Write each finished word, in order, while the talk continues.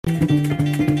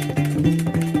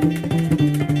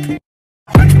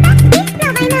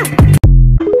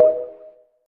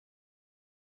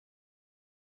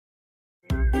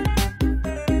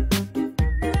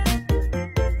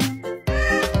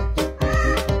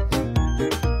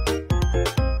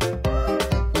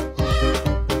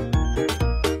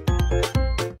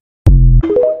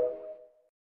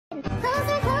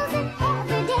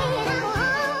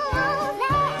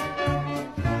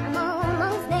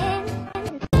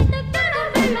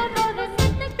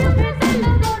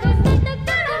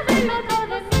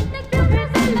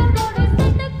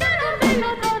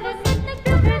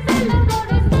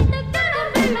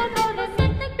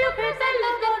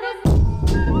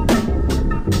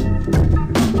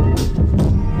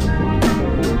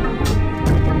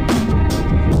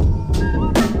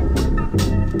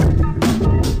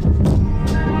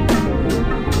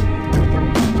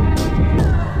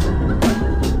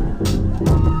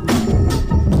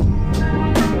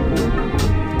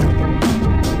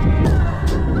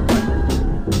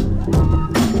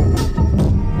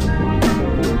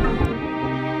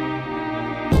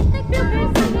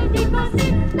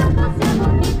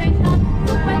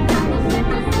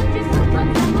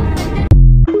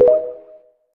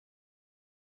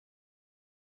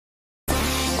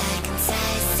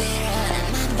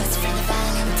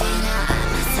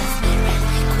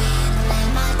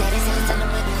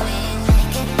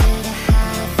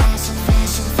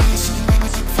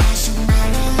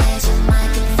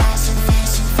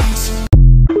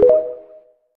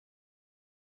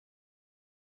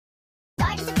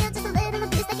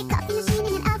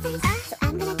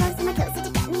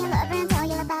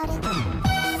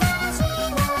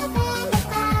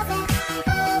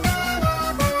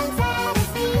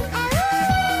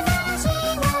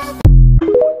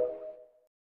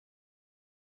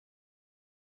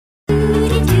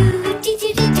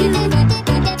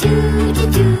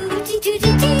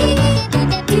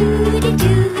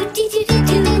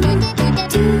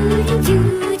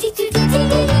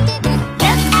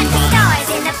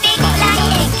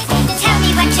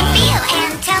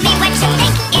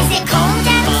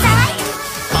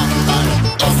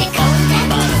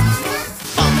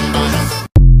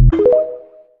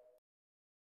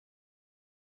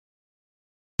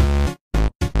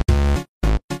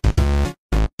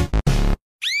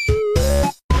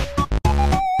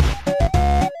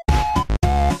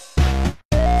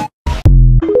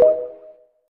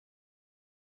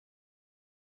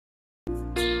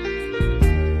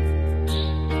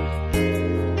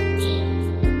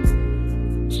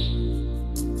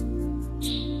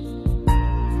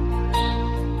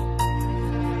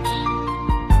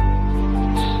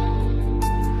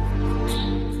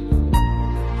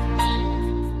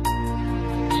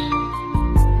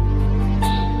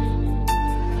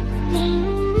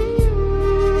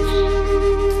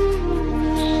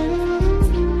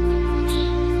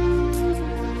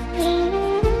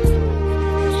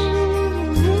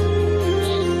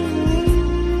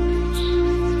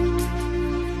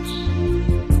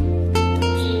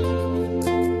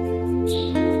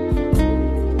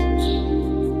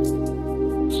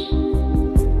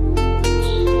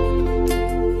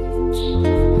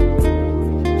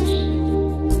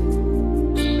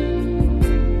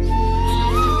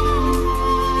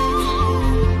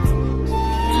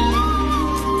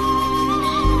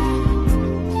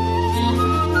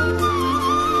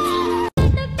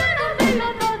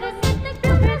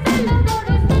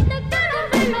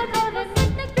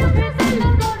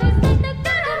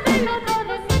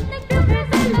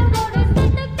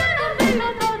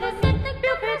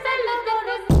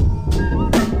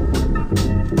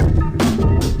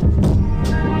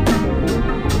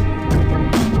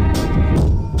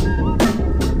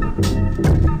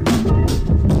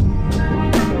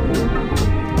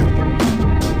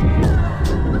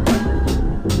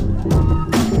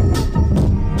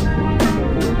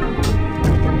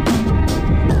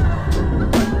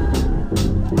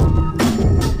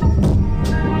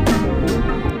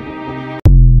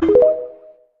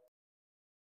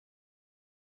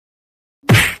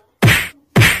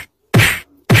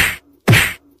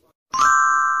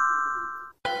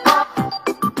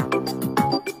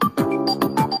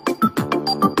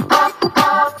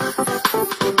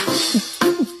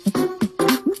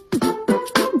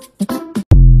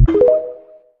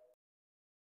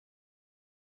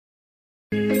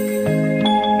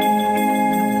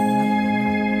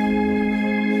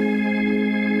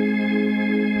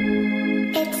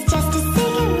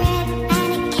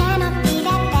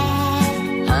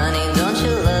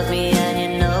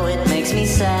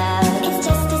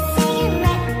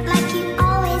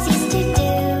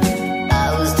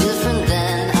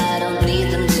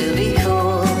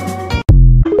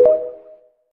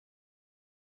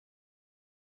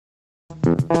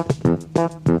How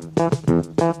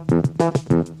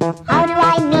do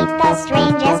I meet the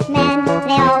strangest men?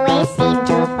 They always seem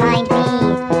to find me.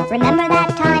 Remember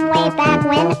that time way back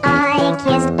when I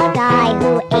kissed a guy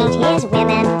who ate his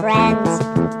women friends?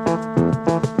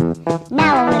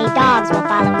 Now only dogs will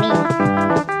follow me.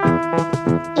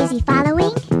 Is he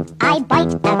following? I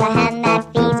bite at the hand that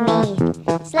feeds me.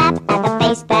 Slap at the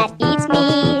face that eats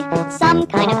me. Some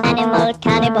kind of animal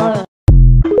cannibal.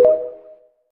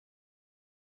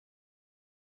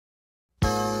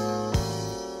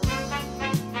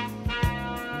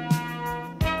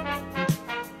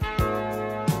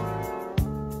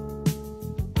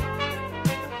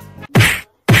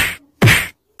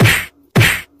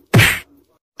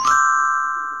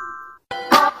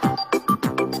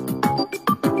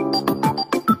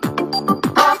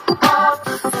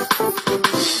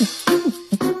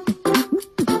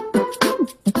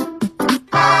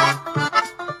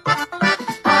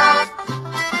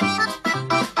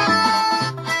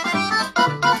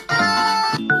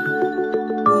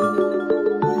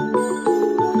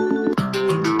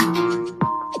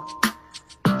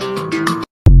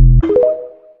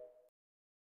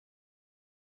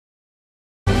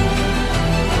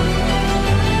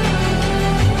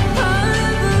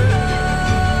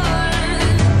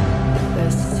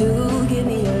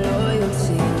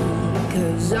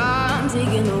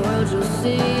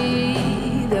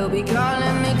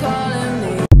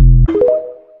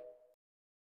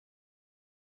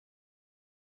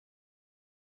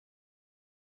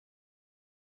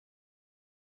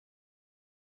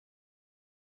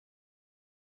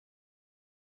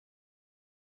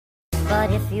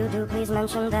 But if you do, please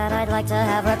mention that I'd like to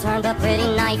have returned a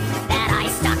pretty knife that I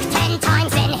stuck 10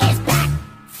 times in his back.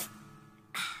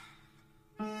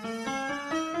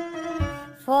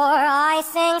 For I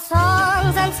sing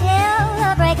songs until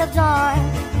the break of dawn.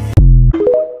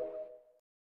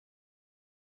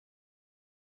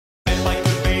 If I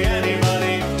could be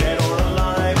anybody, dead or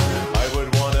alive, I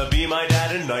would want to be my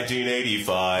dad in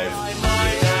 1985.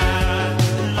 My dad,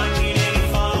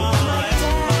 1985.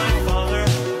 My father,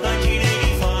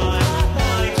 1985.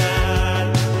 My dad,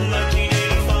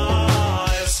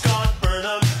 1985. Scott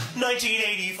Burnham,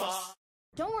 1985.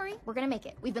 Don't worry, we're gonna make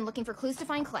it. We've been looking for clues to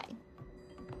find Clay.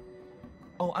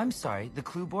 Oh, I'm sorry. The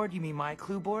clue board? You mean my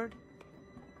clue board?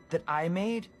 That I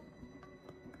made?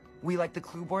 We like the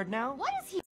clue board now? What is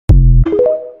he?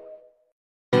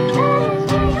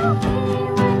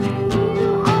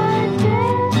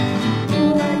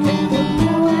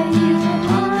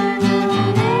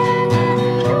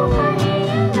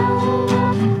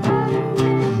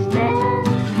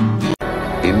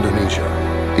 Indonesia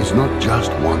is not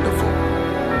just wonderful.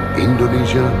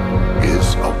 Indonesia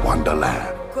is a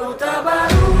wonderland. Kota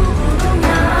baru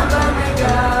gunungnya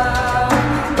Bamega,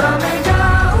 Bamega,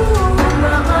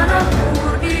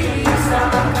 Bamanaku di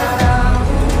Salangkara,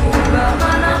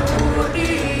 Bamanaku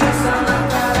di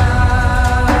Salangkara.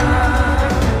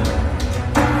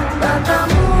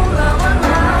 Batamu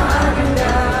lawanlah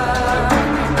Adinda,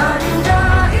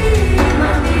 Adinda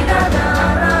iman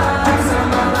bidadara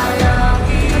sama layang,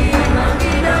 iman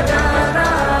bidadara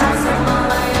sama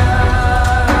layang.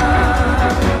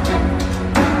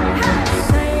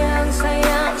 Sayang,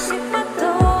 sayang, si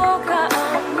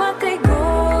patokaan,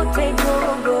 matego, tego,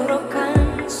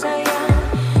 gorokan. Sayang,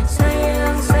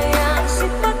 sayang, sayang, si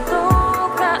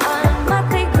patokaan,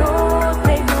 matego,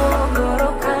 tego,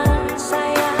 gorokan.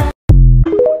 Sayang.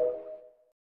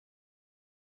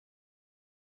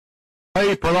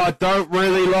 People I don't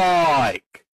really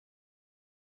like.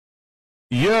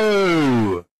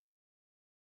 You.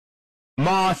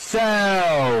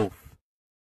 Myself.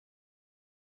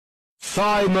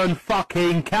 Simon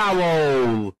fucking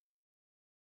Cowell.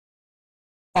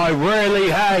 I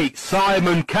really hate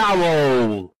Simon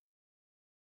Cowell.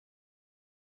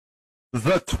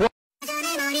 The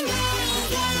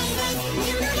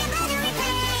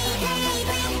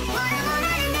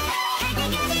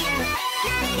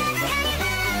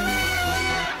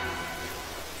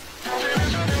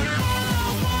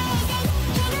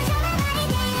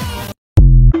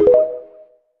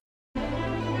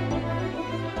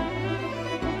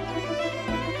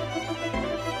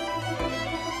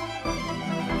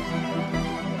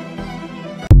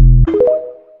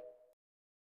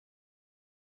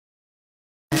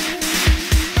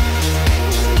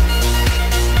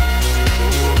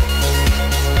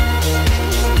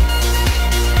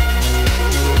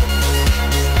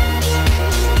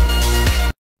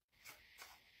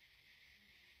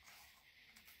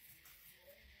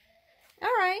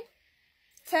Alright.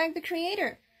 Tag the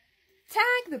creator.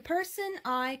 Tag the person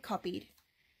I copied.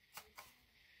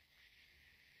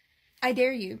 I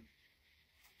dare you.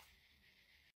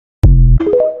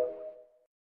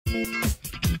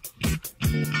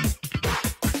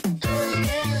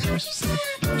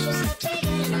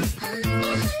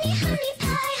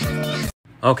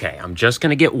 Okay, I'm just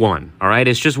gonna get one, alright?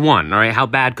 It's just one, alright? How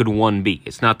bad could one be?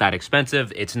 It's not that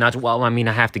expensive. It's not, well, I mean,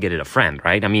 I have to get it a friend,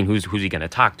 right? I mean, who's he gonna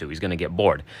talk to? He's gonna get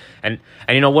bored. And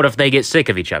you know, what if they get sick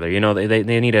of each other? You know, they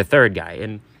need a third guy.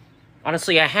 And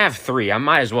honestly, I have 3. I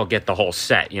might as well get the whole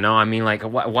set, you know? I mean, like,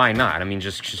 why not? I mean,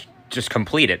 just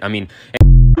complete it. I mean...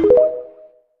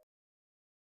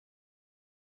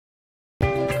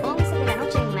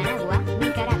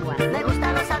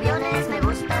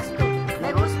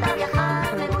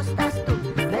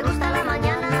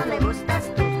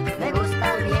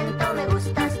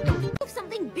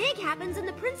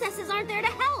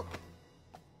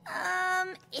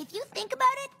 If you think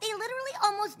about it, they literally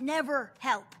almost never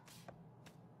help.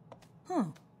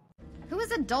 Who is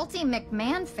Adulty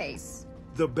McMahon face?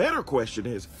 The better question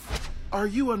is, are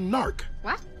you a narc?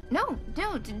 What? No,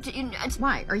 it's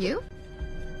why? Are you?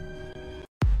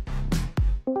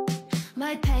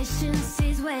 My patience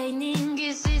is waning.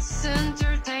 Is this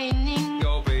entertaining?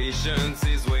 Your patience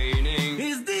is waning.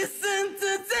 Is this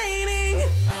entertaining?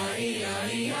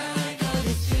 I got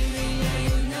this feeling, yeah,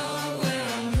 you know where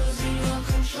I'm losing all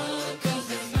control, 'cause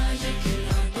there's magic in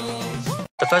my bones.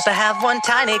 But first I have one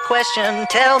tiny question.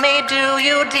 Tell me, do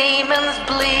you demons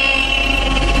bleed?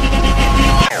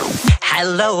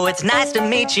 Hello, it's nice to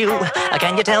meet you.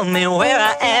 Can you tell me where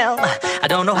I am? I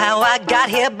don't know how I got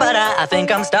here, but I think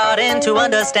I'm starting to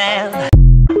understand.